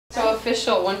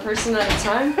official, one person at a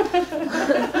time.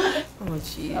 Oh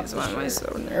jeez, why am I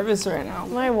so nervous right now?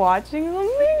 Am I watching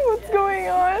something? What's going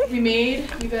on? We made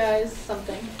you guys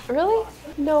something. Really?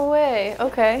 No way.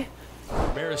 Okay.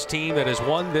 Maris team that has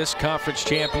won this conference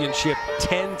championship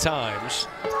 10 times,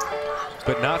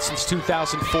 but not since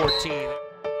 2014.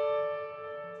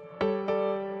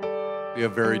 A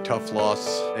very tough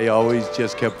loss. They always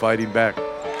just kept fighting back.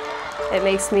 It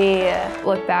makes me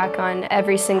look back on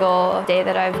every single day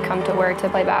that I've come to work to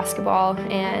play basketball,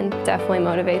 and definitely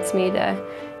motivates me to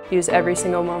use every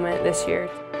single moment this year.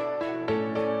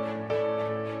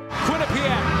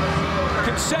 Quinnipiac,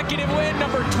 consecutive win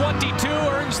number 22,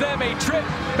 earns them a trip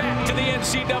back to the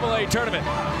NCAA tournament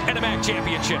and a MAC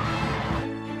championship.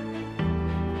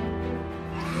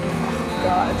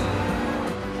 God.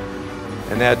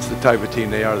 And that's the type of team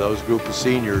they are, those group of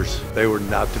seniors. They were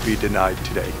not to be denied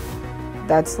today.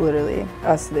 That's literally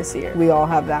us this year. We all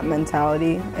have that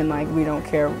mentality, and like we don't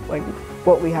care like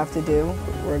what we have to do,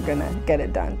 we're gonna get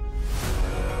it done.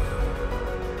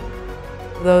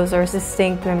 Those are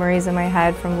distinct memories in my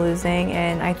head from losing,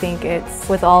 and I think it's,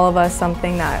 with all of us,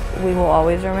 something that we will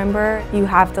always remember. You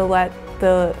have to let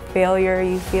the failure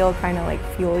you feel kind of like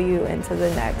fuel you into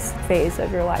the next phase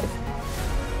of your life.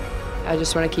 I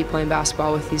just want to keep playing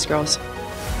basketball with these girls.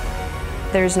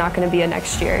 There's not going to be a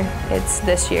next year. It's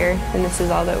this year, and this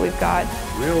is all that we've got.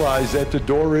 Realize that the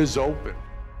door is open.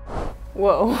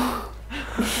 Whoa.